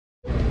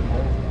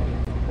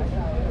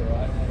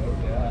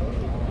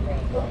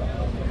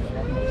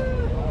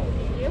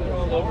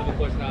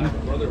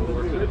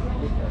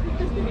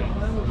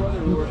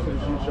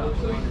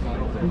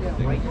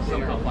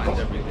Somehow finds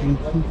everything.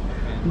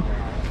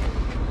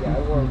 Yeah, I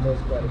wore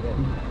those quite a bit.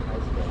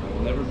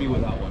 We'll never be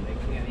without one.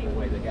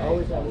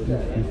 Always have to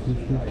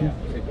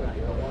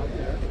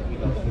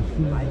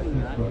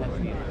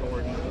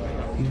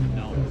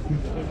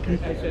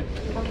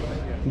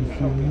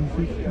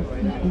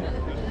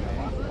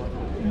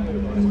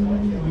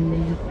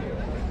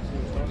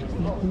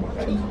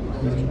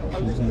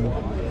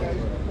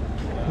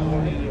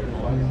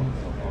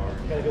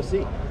gotta go see.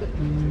 I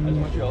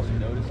want you also to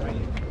notice.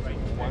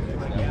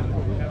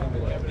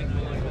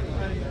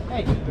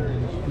 Hey,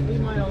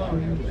 leave mine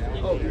alone.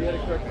 Oh, you gotta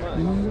correct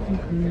mine.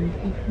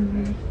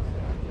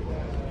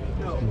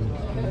 No.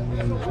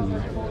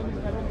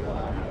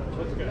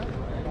 Let's go.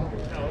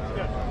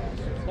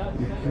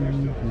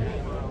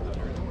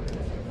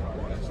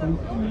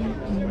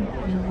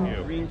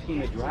 Green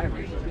team of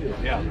drivers too.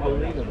 Yeah,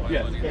 unbelievable.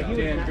 Yes,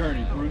 Dan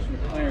Gurney, Bruce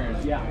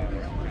McLaren. Yeah,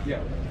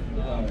 yeah.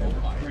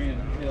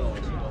 Grant Hill,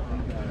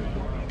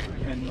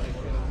 Ken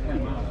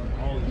Mountain,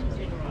 all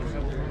these.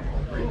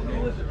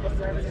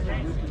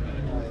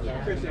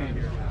 Chris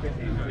Andrews.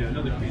 Yeah,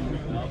 another team.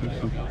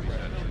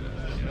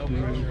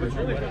 What's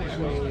really funny is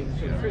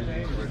Chris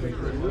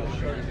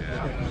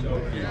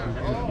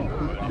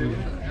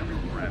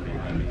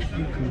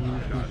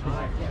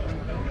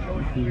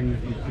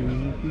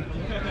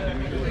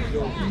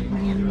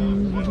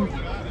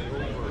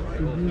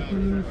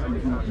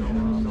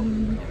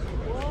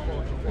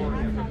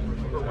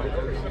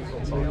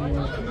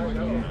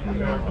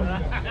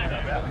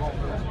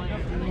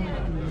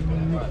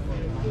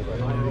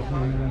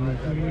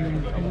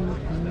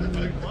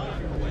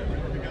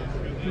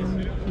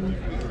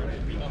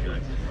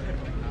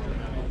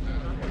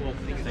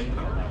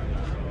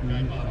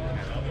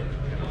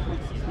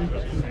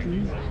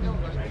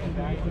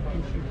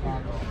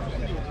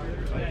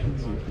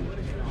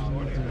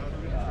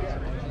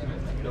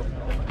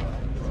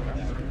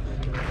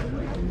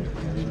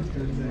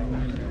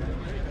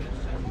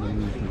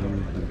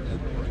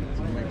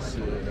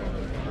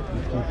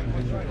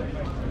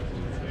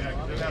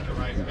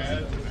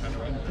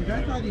You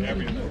guys already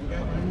have it.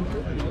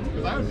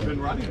 Because I've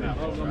been running that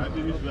motor. I've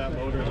been using that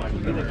motor like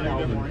in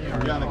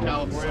California. Yeah, in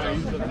California. I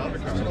used it in other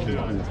countries too.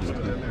 I just put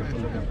it in there.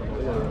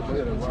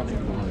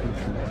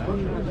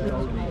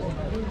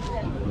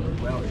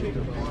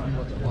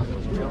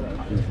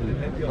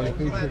 When I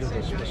featured in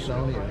the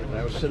Smithsonian, and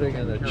I was sitting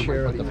in a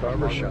chair at the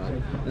barber shop,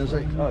 and I was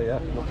like, "Oh yeah,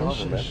 no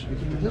problem. This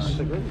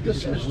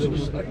is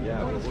just like,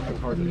 yeah, we're working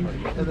hard to try."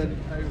 And then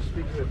I was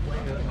speaking with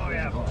Blaine. Oh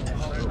yeah.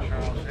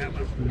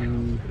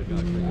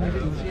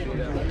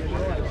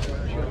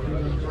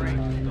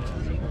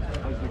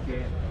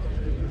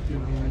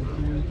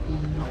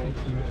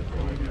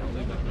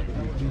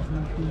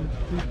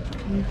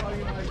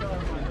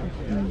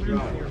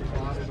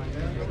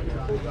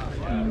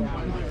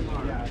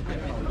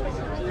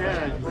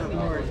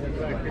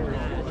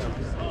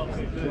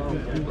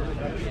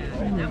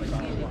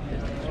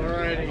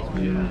 Alrighty.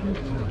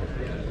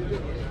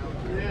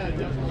 Yeah,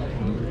 definitely.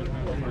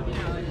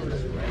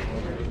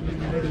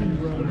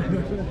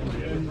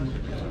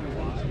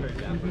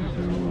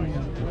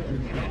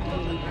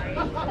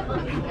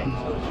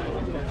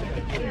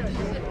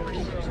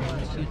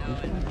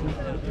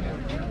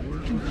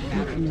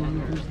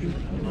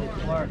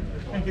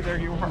 Thank you, there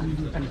you are. How you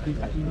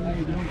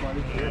doing,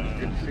 buddy? Good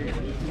to see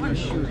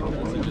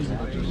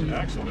you.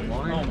 Excellent.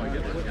 Oh my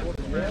goodness.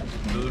 Ved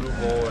du,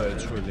 hvor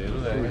toilettet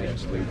er?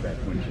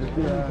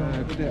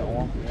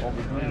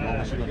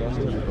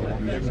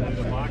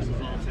 The box is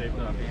all taped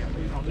up.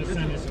 I'll just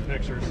send you some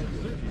pictures.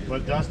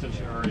 But Dustin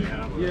should already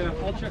have them.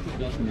 Yeah, I'll check with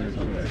Dustin.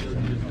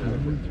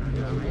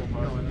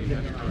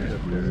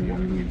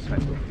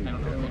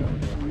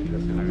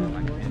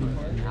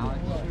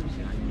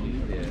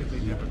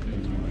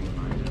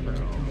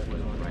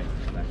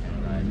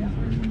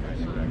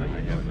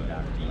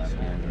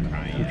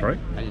 Sorry?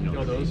 I didn't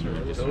know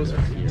those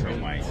are here.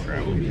 My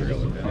travel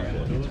materials.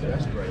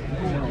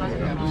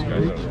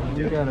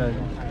 You gotta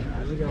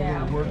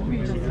work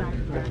with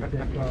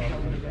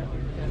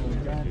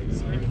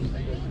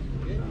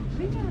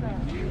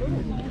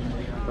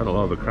Got a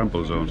lot of the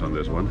crumple zones on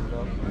this one.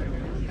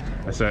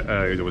 I said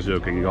I was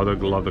joking. You gotta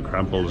love the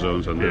crumple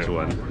zones on this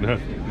one.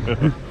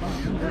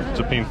 It's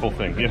a painful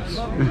thing, yes.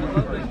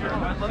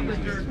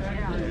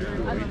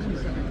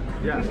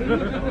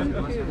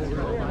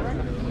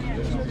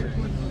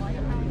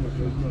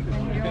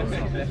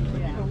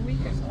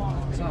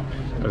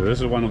 This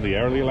is one of the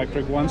early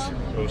electric ones.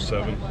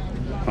 07.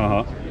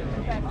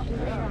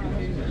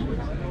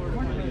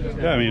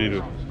 Yeah, I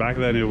mean, back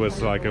then it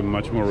was like a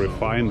much more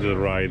refined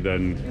ride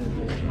than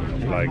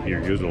like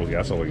your usual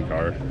gasoline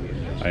car,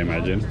 I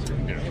imagine.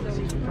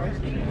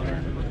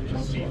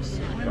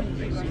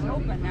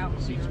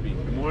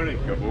 Good morning.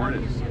 Good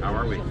morning. How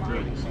are we?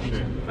 Good.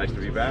 Nice to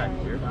be back.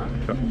 Good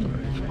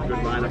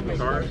lineup of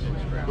cars.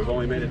 We've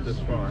only made it this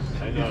far.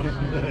 I know.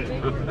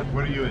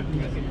 What are you in?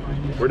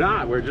 We're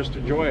not. We're just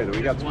enjoying it.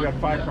 We got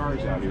 5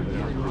 cars out here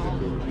that are pretty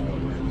cool.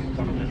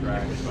 Some on the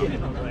track,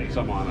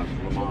 some on a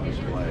Le Mans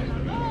display.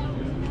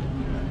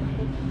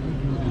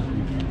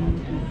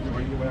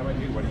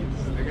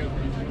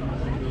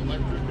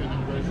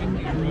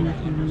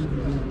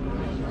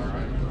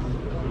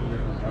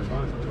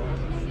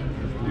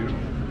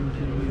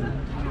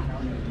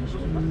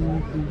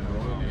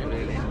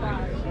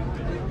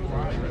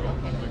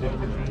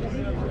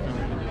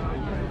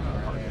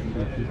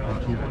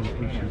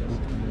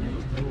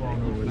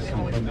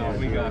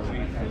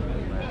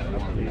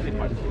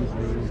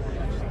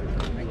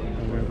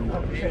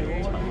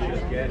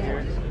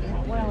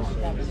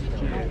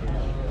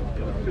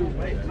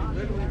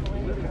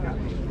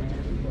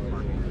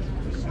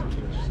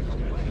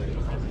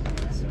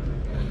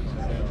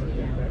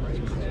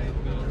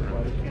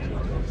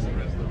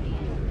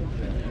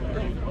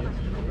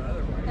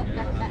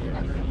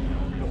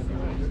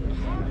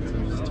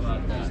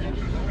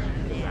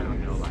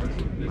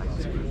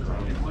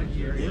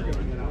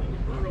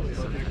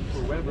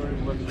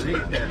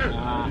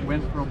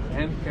 Went from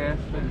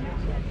handcasted,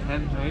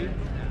 handmade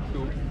to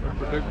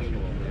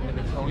production, and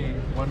it's only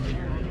 1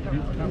 year.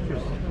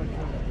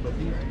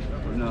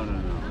 No.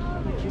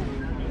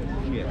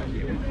 Yeah.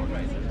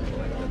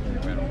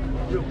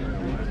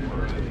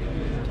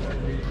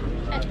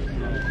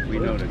 We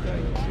know the guy.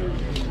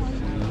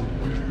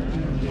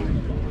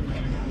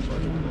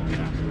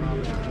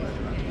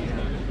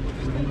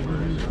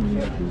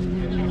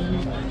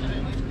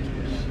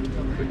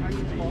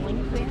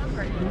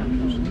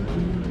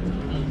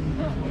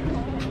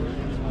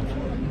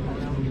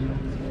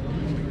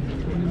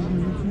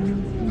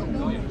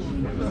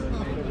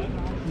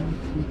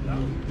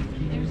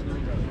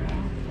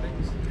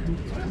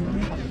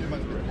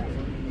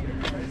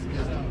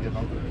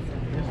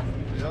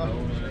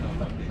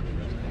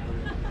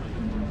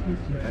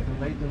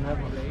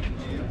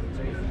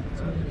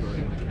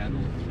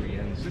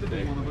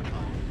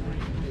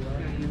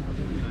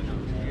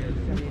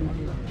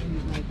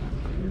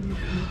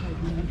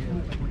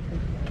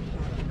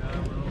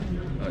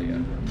 Oh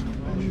yeah.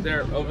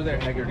 They're over there,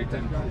 Haggerty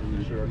 10.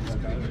 Sure.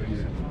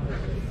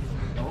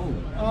 Oh.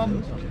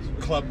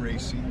 Club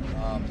racing.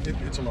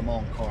 It's a Le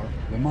Mans car.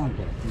 Le Mans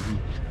car.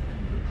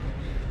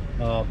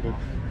 But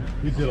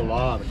we did a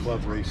lot of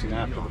club racing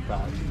after the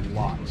fact.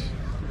 Lots.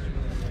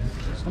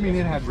 I mean,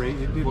 it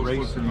did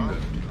racing.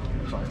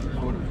 Sorry.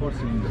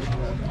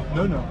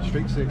 No,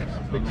 straight six.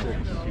 Big six.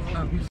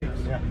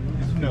 Yeah.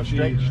 No,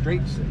 straight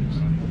six.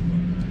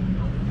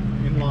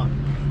 In line.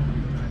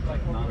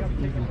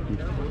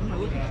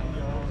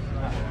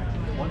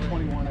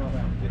 121 out.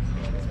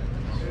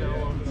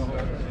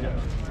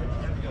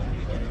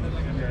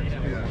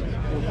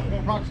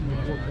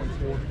 Approximately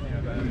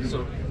 4.4.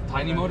 So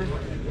tiny motor?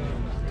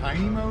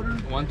 Tiny motor?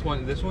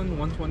 120. This one,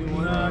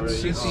 121.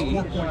 It's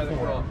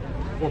 4.4.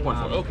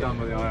 4.4. Okay.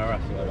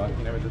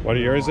 What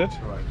year is it?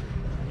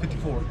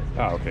 54.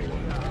 Ah, okay.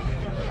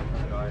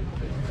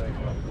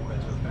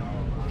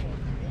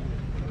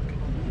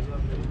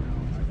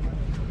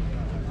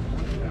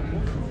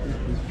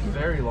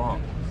 Very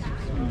long.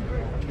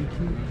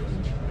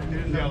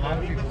 Yeah, a lot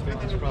of people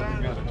think it's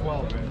probably got a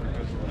 12 in it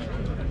because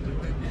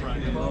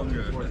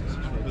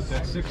but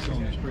that 6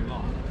 cylinder is pretty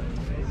long.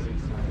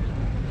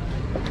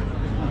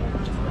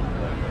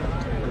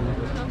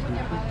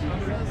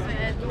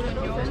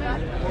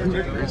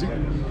 Crazy.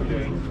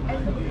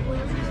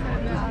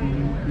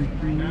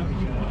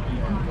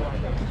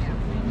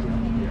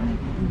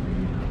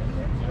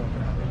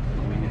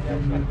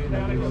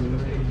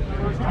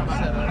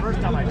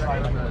 First time I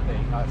tried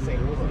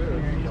St. Louis,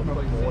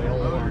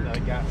 oil on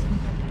gas.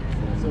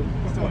 So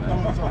he's doing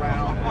thumbs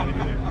around.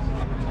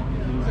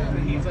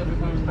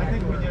 I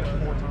think we did it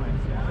 4 times.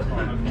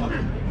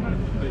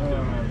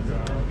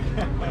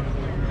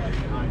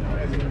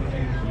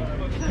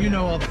 You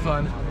know all the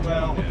fun.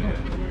 Well,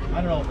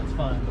 I don't know if it's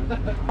fun.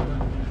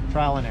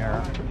 Trial and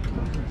error.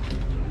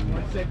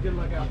 I said good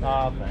luck out there.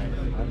 Oh, thanks.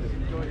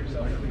 Enjoy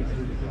yourself.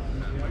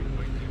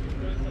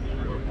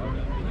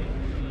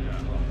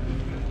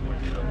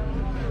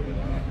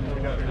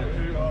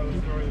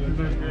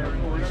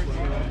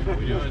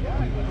 Yeah.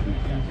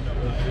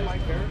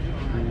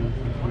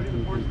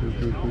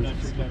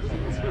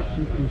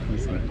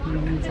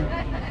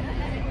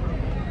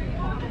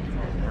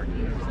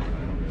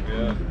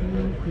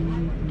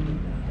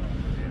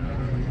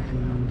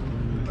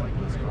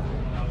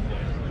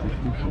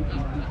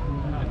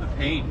 And the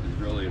paint is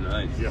really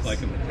nice. Yes. It's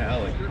like a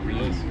metallic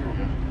green.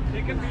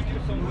 It can reach you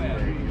somewhere.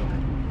 There you go.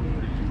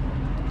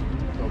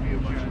 There'll be a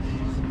bunch of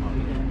these.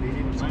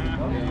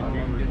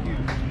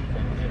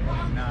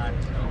 Not.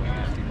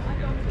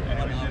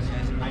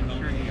 I'm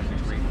sure he has a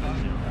great fun.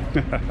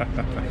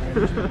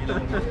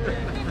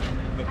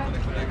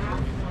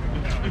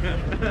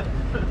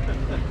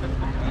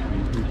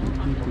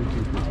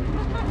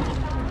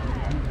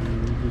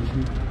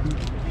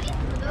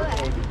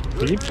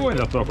 Filippo è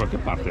andato da qualche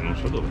parte, non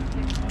so dove.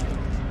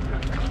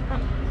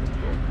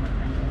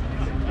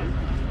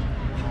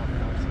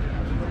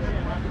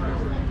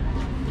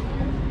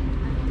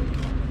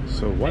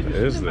 So what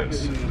is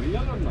this?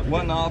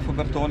 One off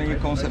Bertoni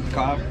concept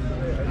car.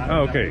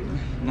 Oh, okay.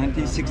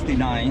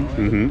 1969.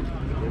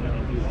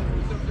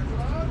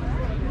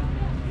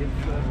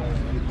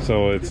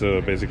 So it's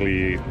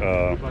basically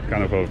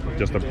kind of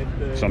just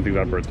something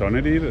that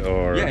Bertone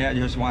or Yeah,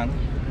 just one.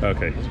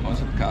 okay.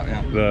 Concept car,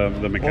 yeah.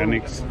 The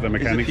mechanics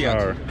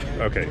are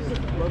okay.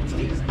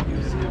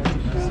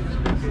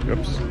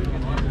 Oops.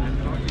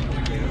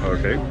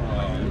 Okay.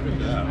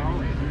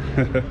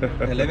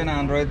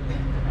 1100,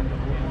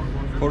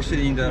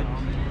 4-cylinder,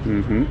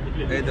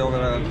 8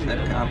 over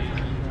head cap.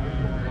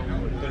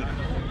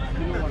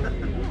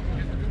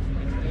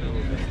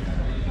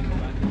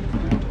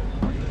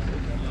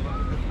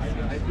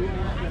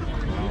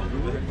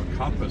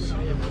 Compass, in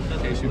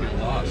case you get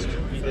lost.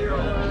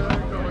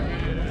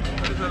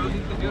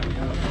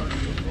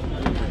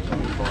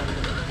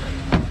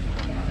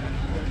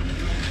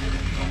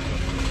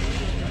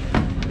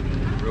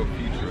 Real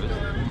futurist.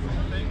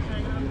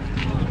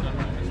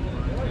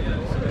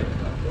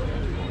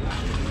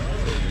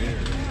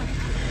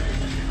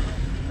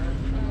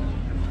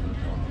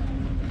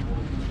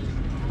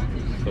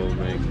 So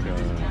make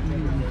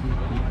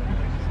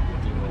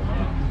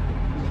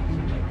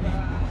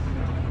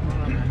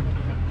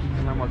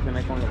Una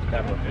emocioné con los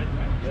carros.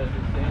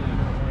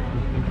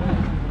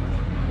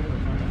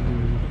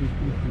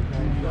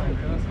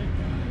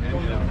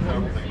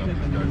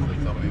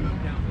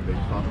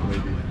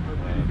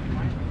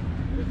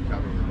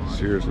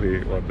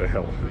 Seriously, what the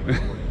hell?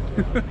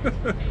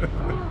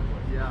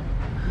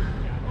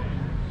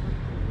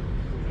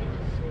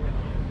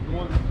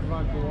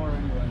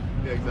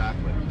 Yeah,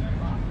 exactly.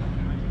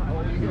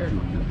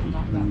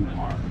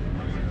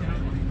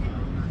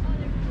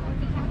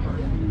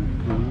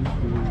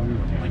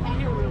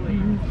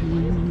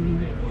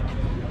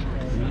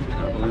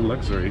 Travel in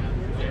luxury,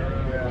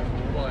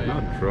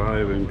 not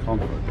drive in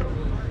comfort.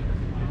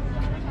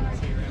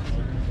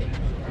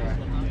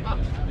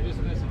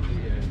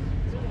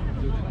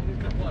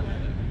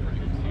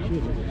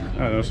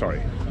 No,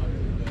 sorry.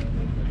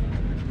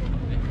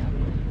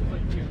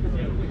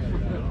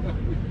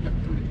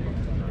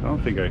 I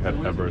don't think I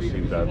had ever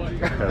seen that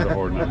kind of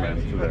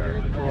ornament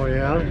there. Oh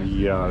yeah.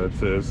 Yeah,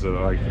 it's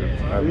like.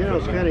 You know,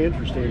 it's kind of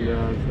interesting.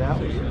 That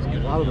was a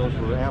lot of those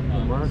were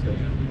aftermarket.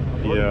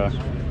 Yeah.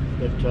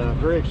 But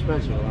very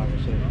expensive,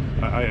 obviously.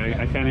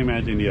 I can't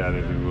imagine. Yeah,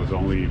 that it was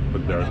only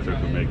put there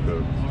to make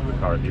the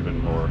car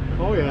even more.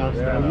 Oh yeah,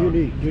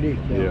 unique.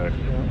 Yeah.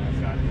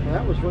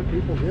 That was what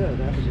people did.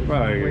 That was a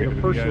way to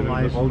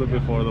personalize. All the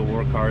before the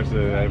war cars,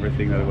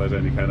 everything that was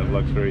any kind of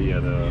luxury, yeah,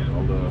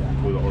 all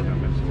the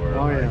ornaments were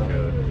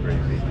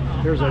crazy.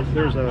 There's a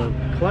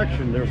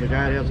collection. There's a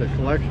guy that has a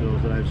collection of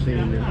those that I've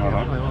seen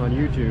on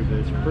YouTube.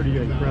 That's pretty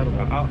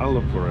incredible. I'll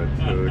look for it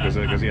because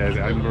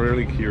yeah, I'm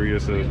really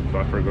curious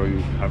after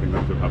having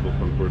done the couple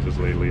concourses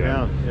lately,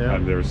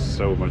 and there's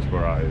so much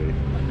variety.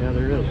 Yeah,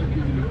 there is.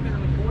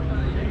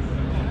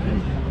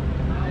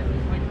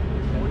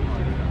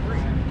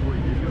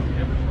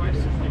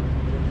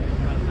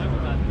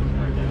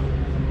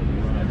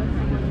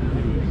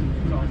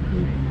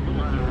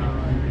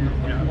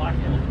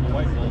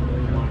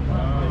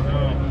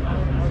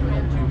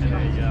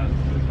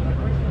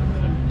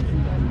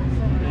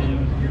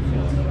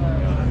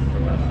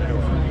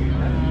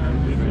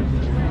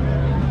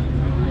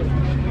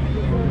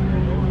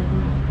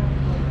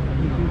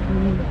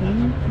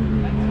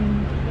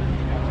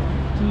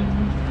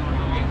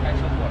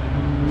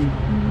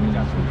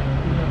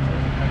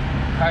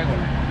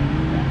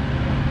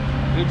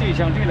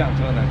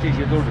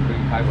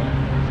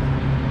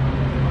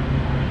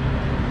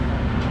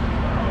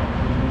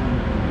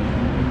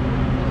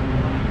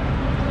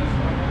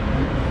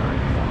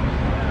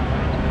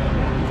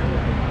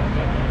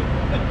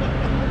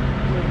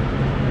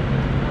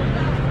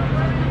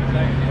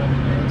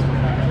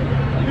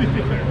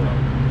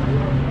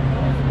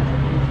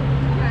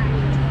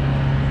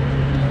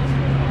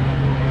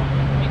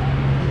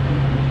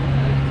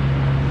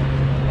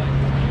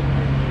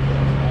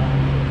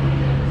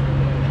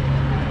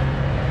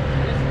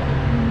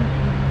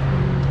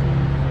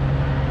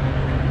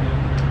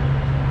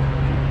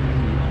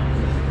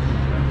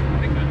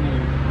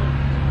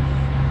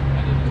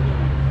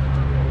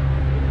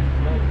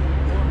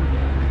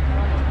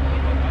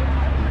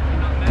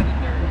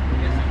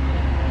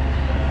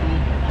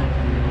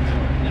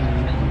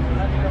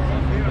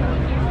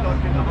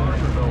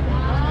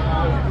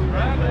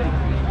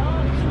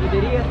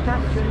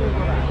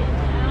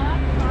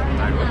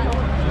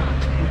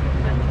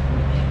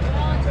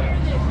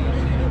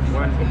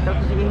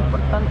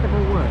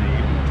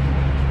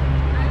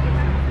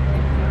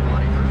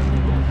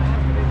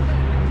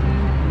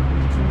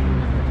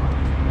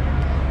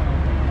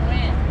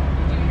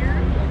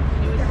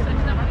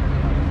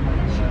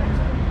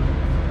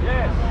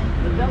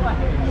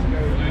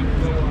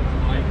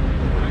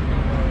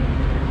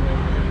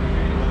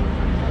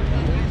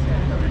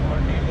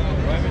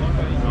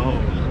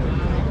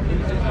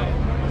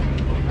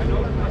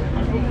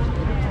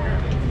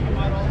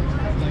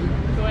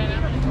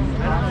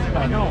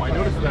 I know, I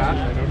noticed that.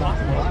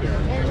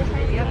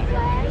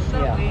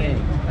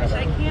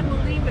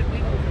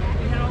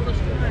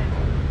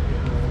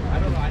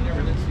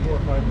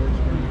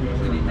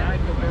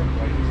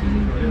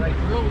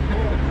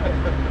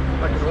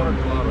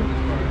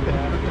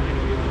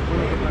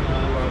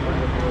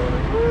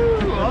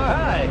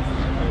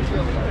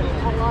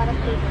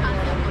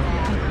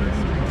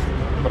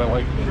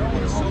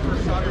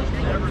 I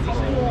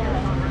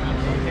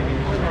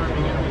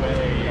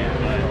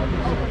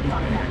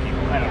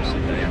don't see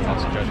that. Yeah,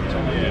 lots of judgments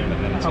on it, but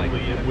then it's like,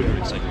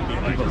 it's like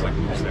people's like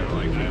who's there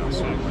like now,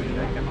 so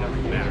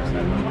matters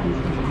that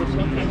much. It's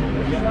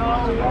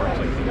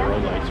like the girl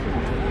lights for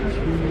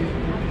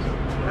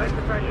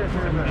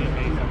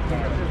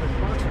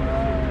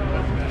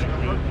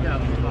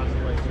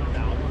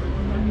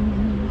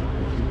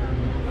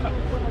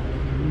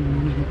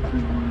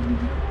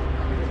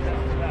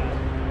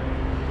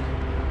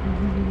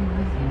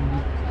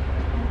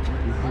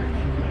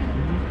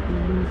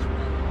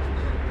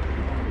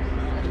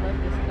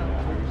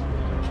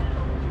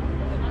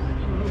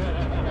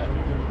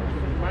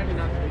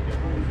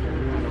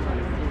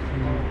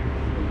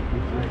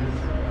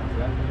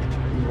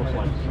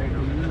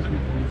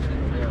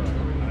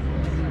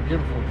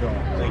Beautiful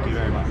drawing. Thank you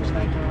very much.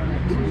 Thank you.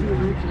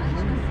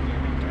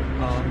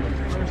 The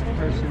first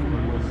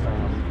person was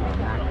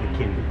Mac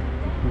McKinney,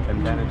 and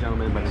then a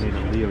gentleman by the name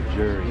of Leo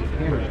Jury.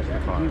 He ran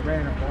up on the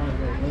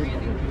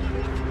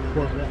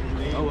Corvette.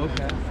 Oh,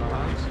 okay.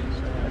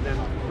 And then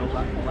the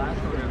last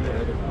one, the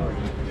other car,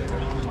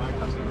 my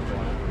customer.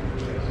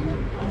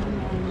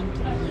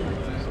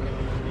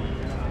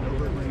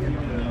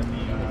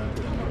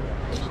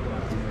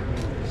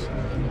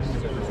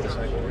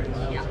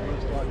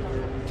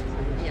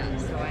 Yeah,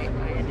 so I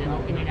had to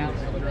clean it out a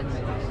little bit.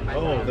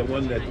 Oh, the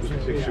one that was a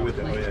picture with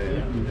it. Oh,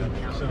 yeah.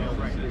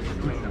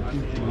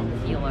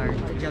 Feel our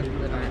the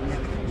judgment of our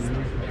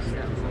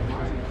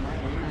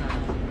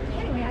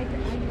anyway, I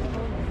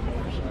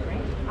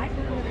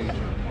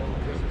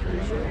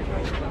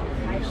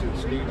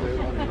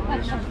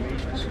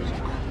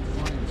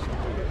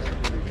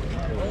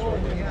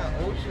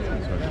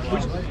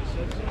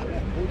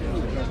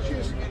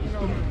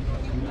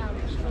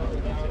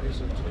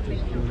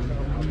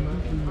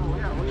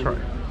That's right.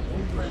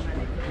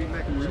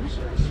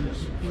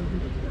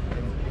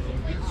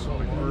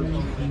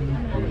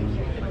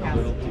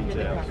 Little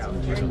details.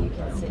 you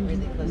can sit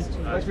really close to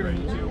That's great.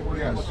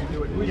 Yes.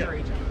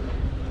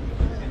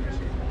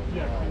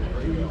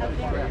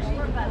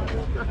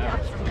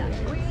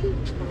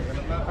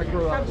 I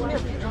grew up.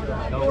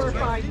 4 or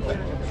 5 years.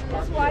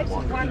 His wife's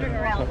wandering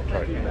around. Oh,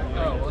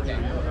 okay.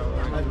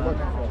 I'm looking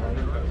for her.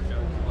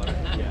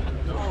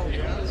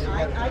 I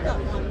got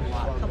one a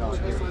couple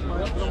of years ago.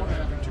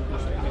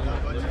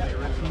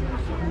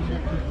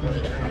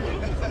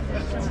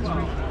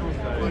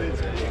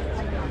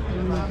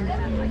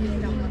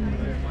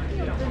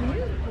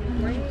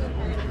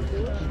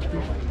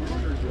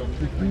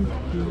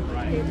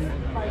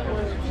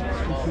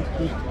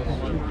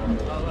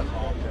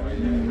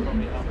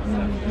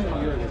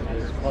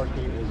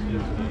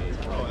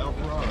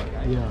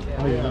 Yeah.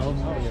 Oh, you know?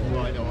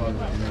 I know of it.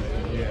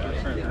 Yeah.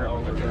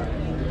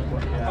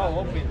 Oh,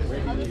 okay.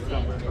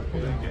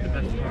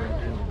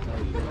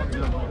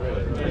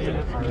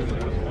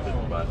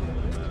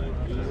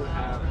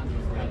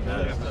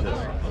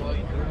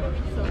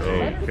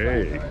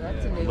 Okay.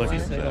 Look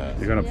at that.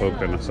 You're gonna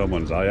poke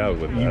someone's eye out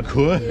with that. You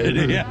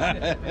could,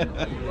 yeah.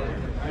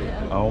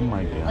 Oh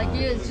my god. Like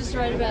you, it's just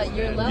right about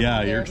your level.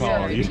 Yeah, there, you're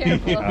tall. so be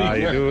careful.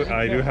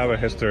 I do have a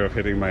history of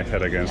hitting my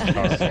head against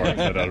cardboard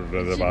that are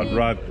about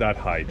right that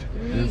height.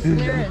 You need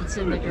clearance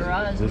in the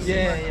garage.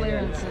 Yeah,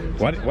 Clearance in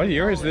What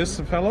year is this,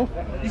 fellow?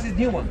 This is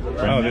new one.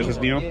 Oh, this is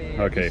new?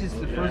 Yeah. Okay. This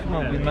is the first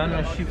one with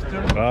manual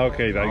shifter.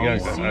 Okay, that, yeah,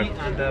 AC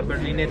and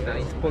Berlinetta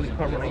is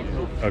polycarbonate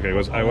roof. okay.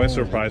 I was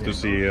surprised to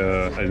see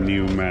a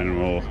new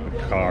manual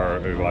car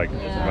like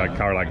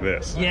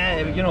this. Yeah,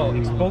 you know,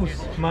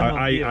 exposed manual.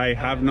 I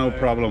have no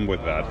problem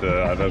with that,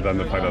 other than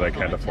the fact that I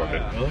can't afford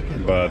it.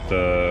 But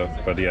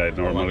yeah,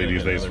 normally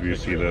these days you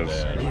see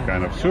those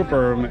kind of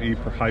super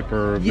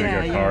hyper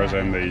mega cars,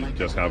 and they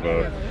just have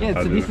a. Yeah,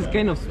 so this is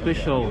kind of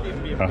special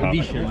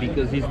edition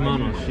because it's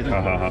manual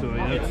shifter. So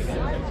it's,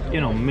 you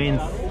know,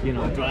 men's, you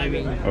know,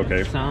 driving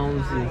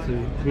sounds. It's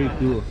really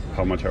cool.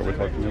 How much are we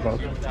talking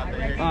about?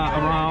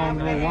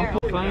 Around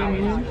 1.5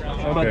 million.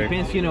 But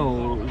depends, you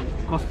know,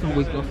 custom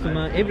with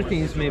customer. Everything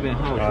is made by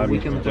house. So we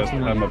can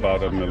I'm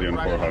about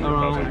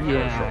 $1,400,000.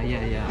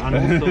 Yeah.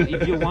 And also,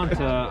 if you want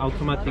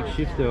automatic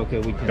shifter, okay,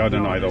 we can. No,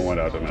 I don't want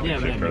automatic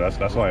shifter.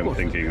 That's why I'm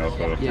thinking of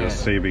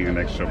just saving an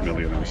extra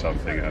million or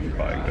something and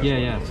buying this.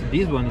 Yeah. So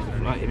this one is,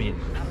 I mean,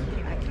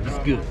 it's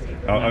good.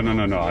 Oh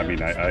no! I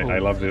mean, I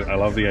love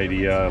the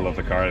idea. I love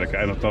the car. I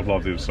don't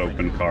love these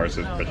open cars,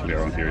 especially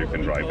around here. You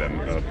can drive them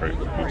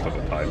most of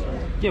the time.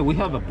 Yeah, we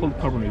have a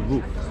polycarbonate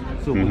roof,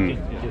 so we can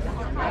just.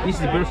 This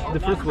is the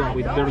first one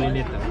with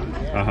Berlinetta.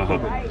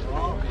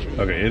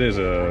 Okay, it is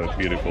a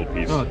beautiful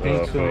piece of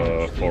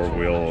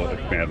four-wheel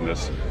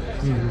madness.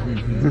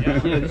 Yeah,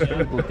 this is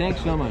pretty cool.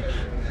 Thanks so much.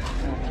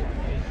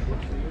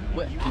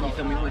 What? Can you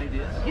tell me what it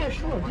is? Yeah,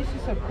 sure. This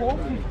is a Cole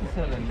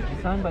 57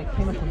 designed by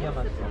Kenneth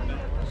Yamato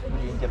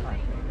in Japan.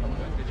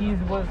 He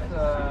was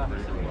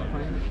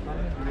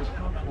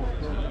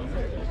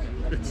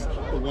It's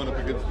the one up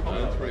against the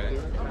fence right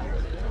there.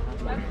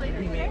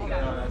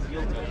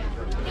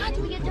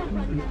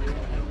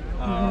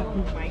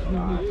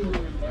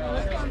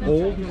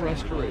 Old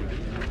restoration.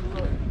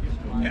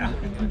 Yeah.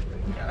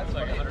 Yeah, that's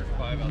like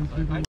 105 outside.